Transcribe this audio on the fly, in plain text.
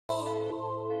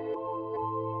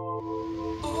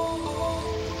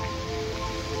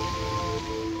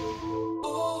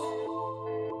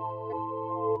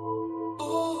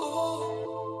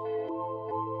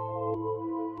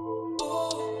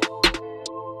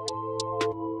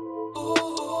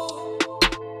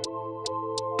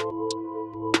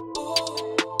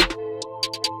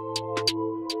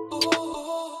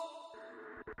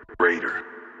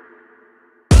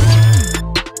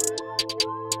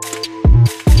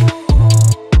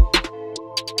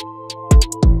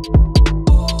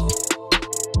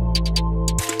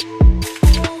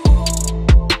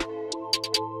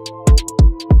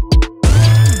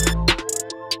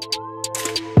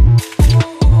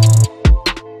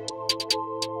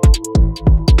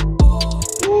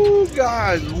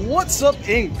guys, what's up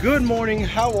and good morning?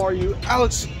 How are you?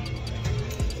 Alex,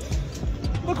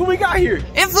 look what we got here.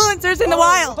 Influencers in the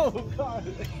wild. Oh, God.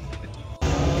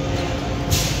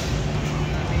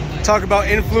 Talk about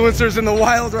influencers in the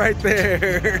wild right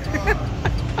there.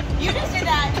 You just did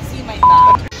that to see my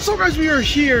back. So guys, we are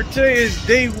here. Today is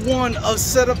day one of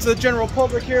setup to the general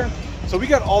public here. So we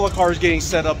got all the cars getting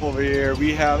set up over here.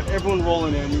 We have everyone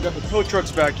rolling in. We've got the tow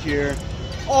trucks back here.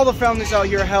 All the families out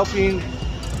here helping.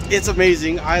 It's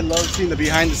amazing. I love seeing the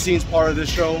behind the scenes part of this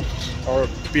show, or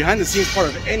behind the scenes part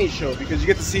of any show, because you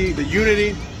get to see the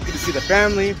unity, you get to see the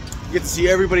family, you get to see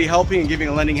everybody helping and giving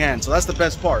a lending hand. So that's the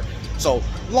best part. So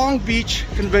Long Beach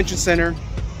Convention Center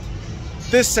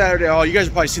this Saturday. Oh, you guys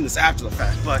have probably seen this after the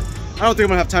fact, but I don't think I'm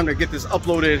gonna have time to get this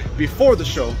uploaded before the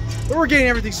show. But we're getting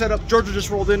everything set up. Georgia just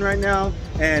rolled in right now,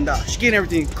 and she's getting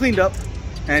everything cleaned up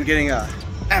and getting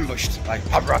ambushed like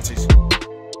paparazzis.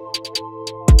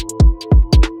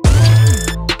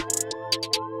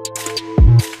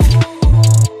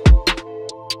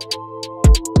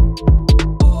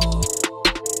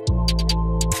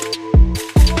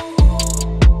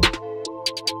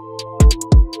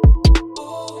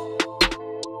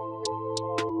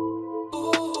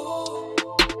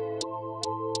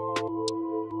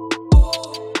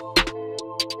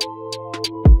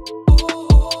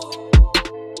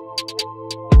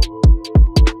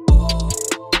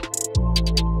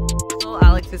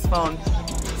 Alex's phone.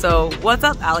 So what's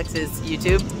up, Alex's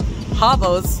YouTube?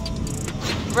 Habos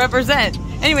represent.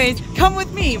 Anyways, come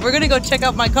with me. We're gonna go check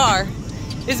out my car.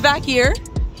 It's back here.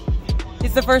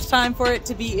 It's the first time for it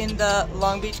to be in the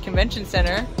Long Beach Convention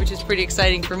Center, which is pretty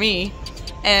exciting for me.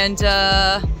 And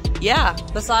yeah,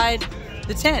 beside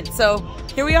the tent. So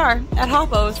here we are at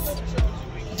Habos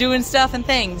doing stuff and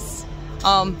things.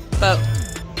 But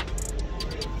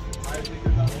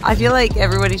I feel like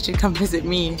everybody should come visit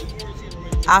me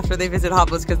after they visit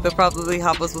Habos, because they'll probably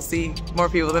Habos will see more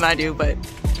people than I do. But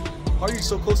why are you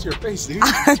so close to your face, dude?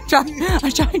 I'm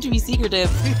trying to be secretive.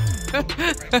 I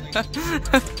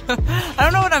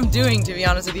don't know what I'm doing, to be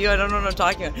honest with you. I don't know what I'm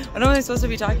talking about. What am I supposed to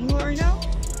be talking about right now?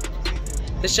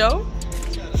 The show?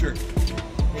 Sure.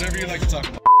 Whatever you like to talk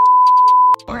about.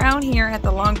 We're out here at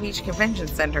the Long Beach Convention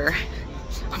Center.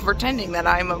 I'm pretending that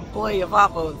I'm an employee of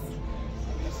Habos.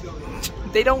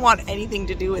 They don't want anything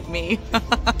to do with me.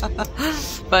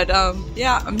 But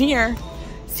yeah, I'm here.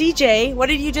 CJ, what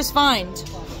did you just find?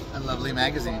 A lovely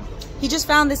magazine. He just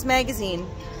found this magazine.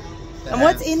 And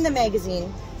what's in the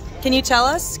magazine? Can you tell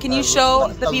us? Can you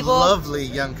show the people? A lovely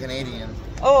young Canadian.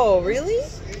 Oh, really?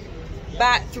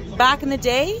 Back in the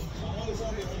day?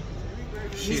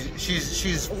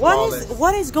 She's flawless.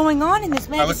 What is going on in this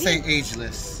magazine? I would say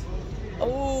ageless.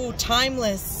 Oh,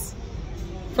 timeless.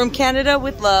 From Canada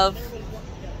with love.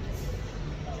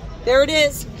 There it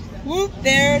is. Whoop,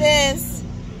 there it is.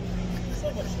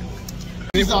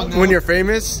 When you're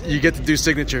famous, you get to do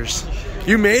signatures.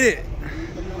 You made it.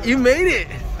 You made it.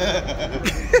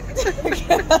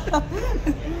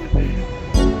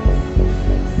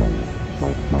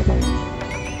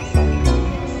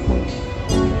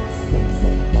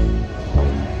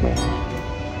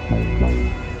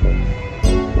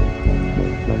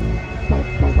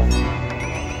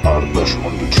 Armas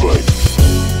on Detroit.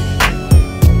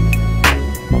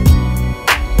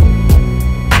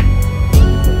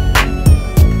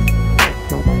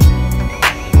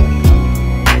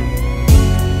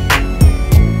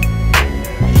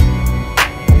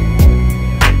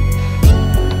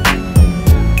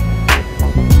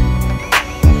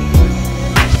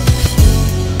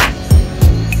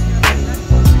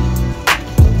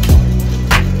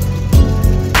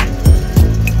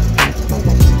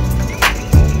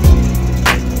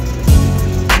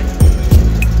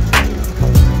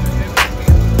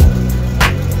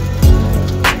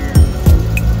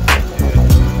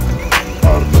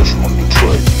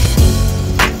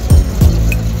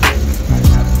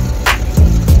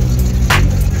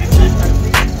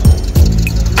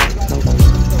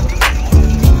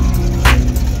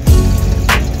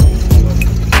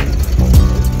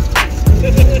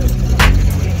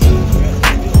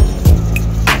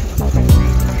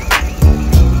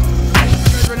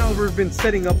 We've been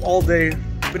setting up all day,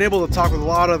 been able to talk with a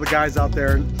lot of the guys out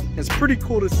there, and it's pretty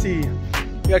cool to see.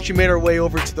 We actually made our way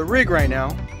over to the rig right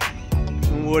now.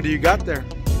 And what do you got there?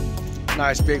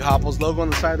 Nice big Habos logo on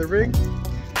the side of the rig.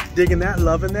 Digging that,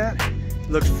 loving that.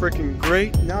 Looks freaking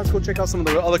great. Now let's go check out some of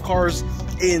the other cars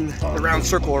in the round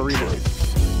circle arena.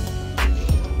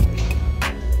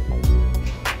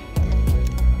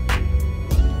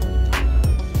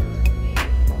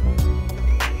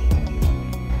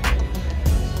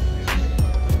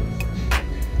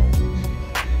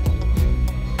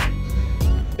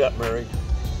 got married,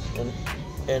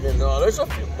 and then there's a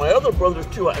few, my other brothers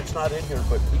too. It's not in here,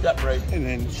 but he got married. And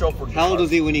then chauffeured the How old car.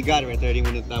 was he when he got it right there? He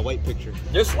went in that white picture.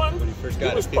 This one? When he first got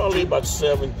he was it, probably 15? about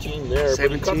 17 there,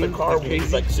 but he got the car when he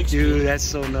was like 16. Dude, that's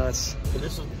so nuts. And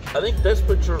this is, I think this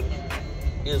picture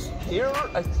is here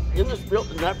in this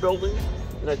building, in that building,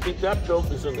 and I think that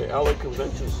building is in the LA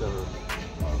Convention Center.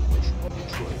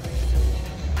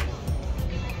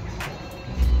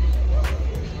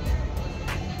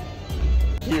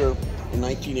 Here in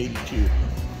 1982.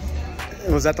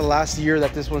 And was that the last year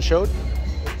that this one showed?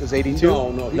 It was 82?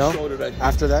 No, he showed it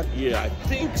After that? Yeah, I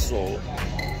think so.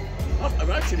 I'm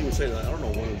actually even saying that. I don't know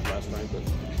when it was last night, but.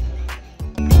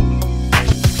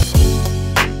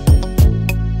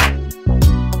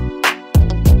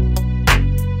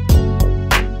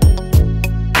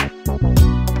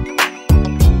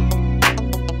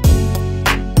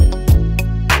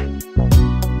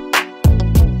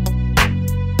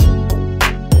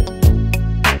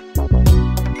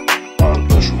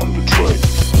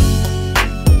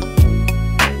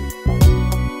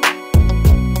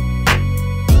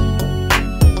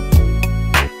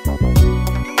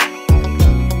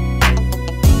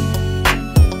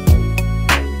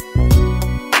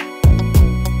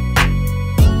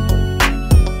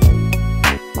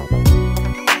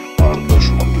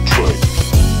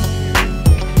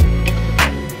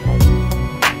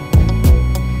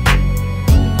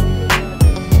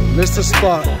 Missed the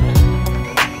spot.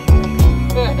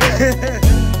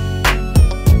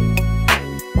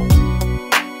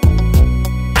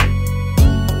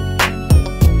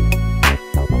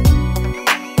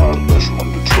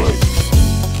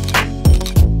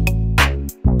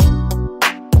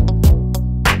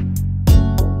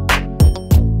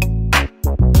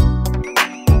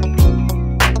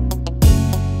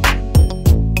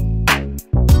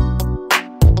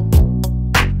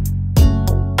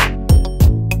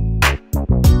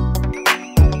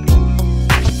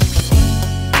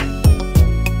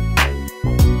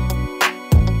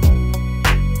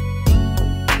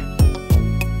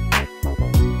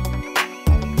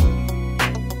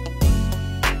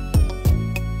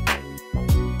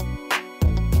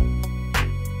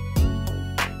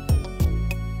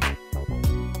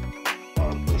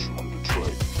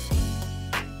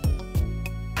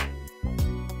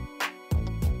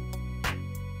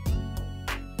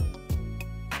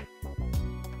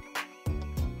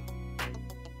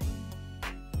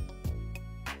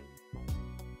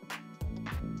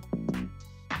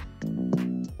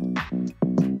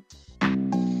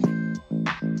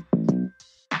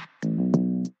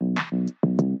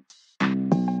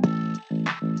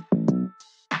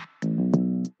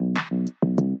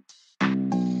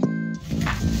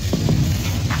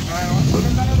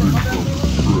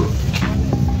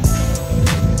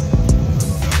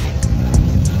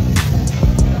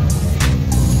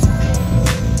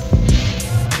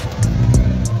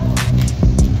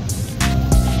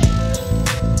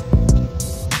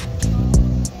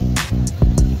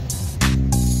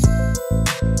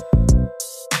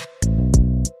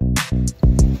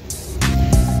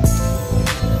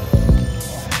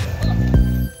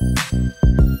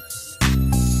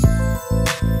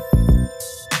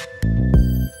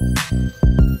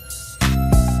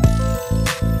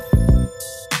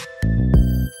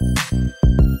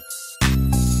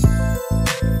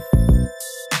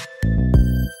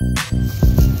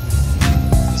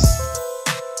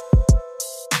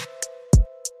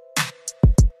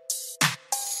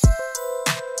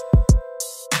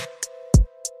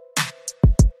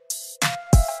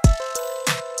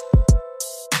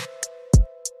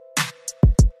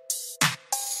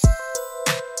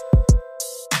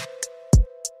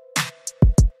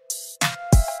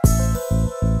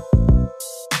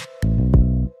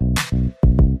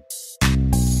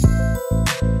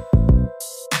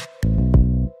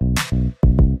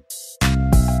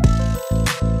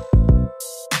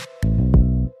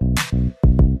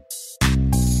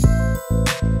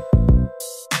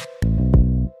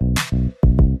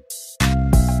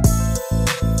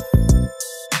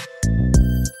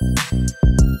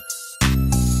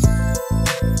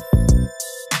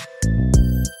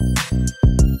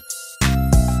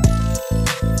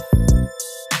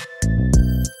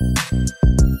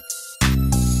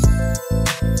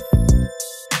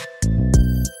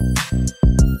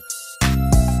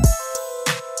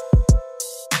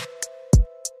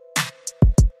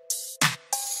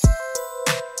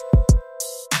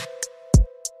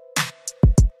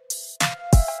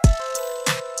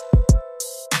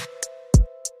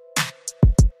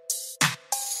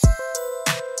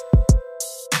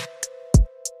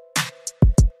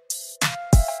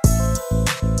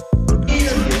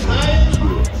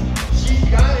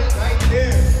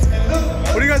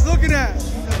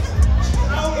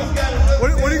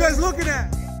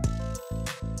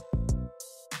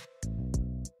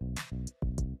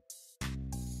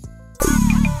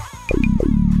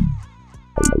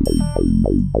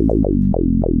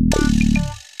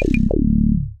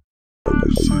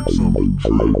 96 on the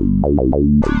track.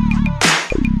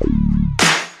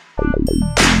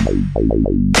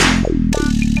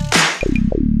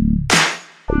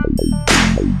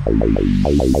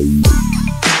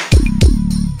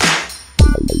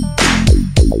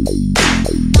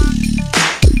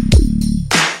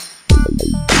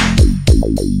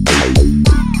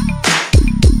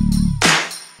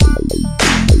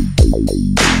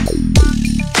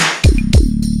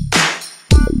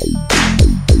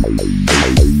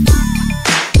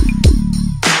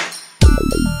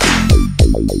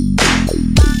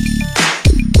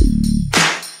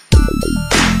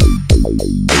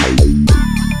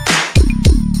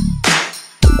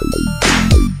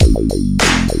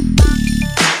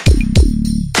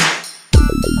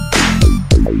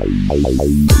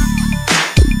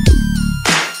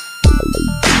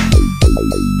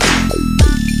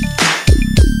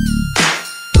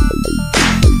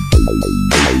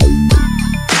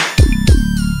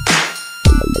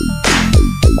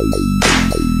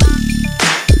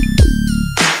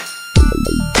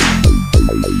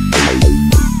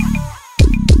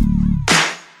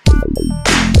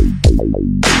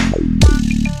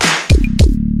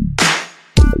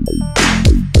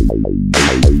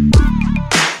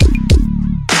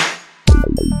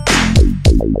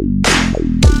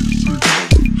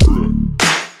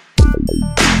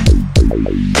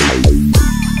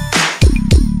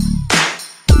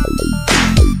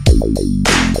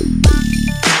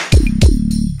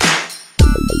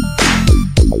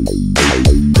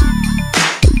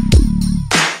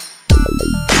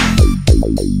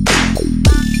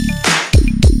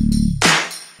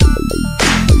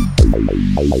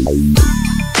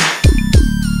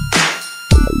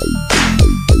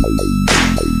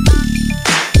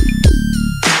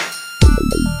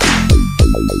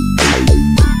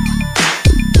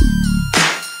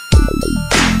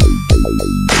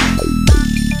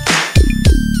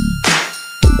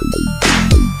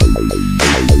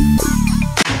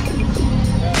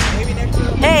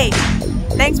 Hey,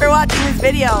 thanks for watching this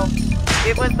video.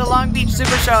 It was the Long Beach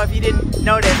Super Show if you didn't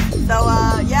notice. So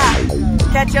yeah,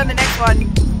 catch you on the next one.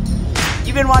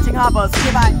 You've been watching Habos.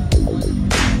 Goodbye.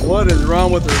 What is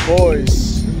wrong with her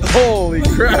voice? Holy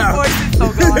crap. Her voice is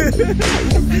so gone.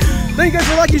 Thank you guys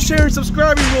for liking, sharing,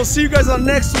 subscribing. We'll see you guys on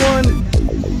the next one.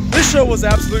 This show was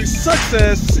an absolute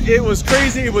success. It was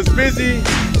crazy. It was busy.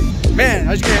 Man,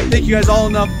 I just can't thank you guys all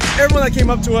enough. Everyone that came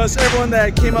up to us, everyone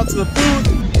that came out to the booth,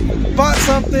 bought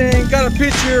something, got a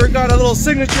picture, got a little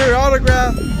signature,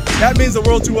 autograph. That means the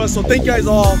world to us. So thank you guys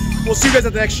all. We'll see you guys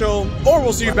at the next show, or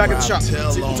we'll see you back at the shop.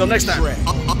 Until next time.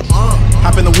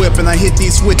 Hop in the whip and I hit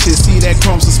these switches, see that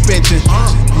chrome suspension.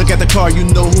 Look at the car, you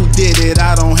know who did it,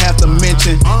 I don't have to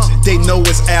mention. They know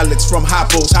it's Alex from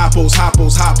Hoppos.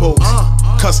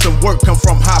 Custom work come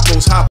from Hoppos.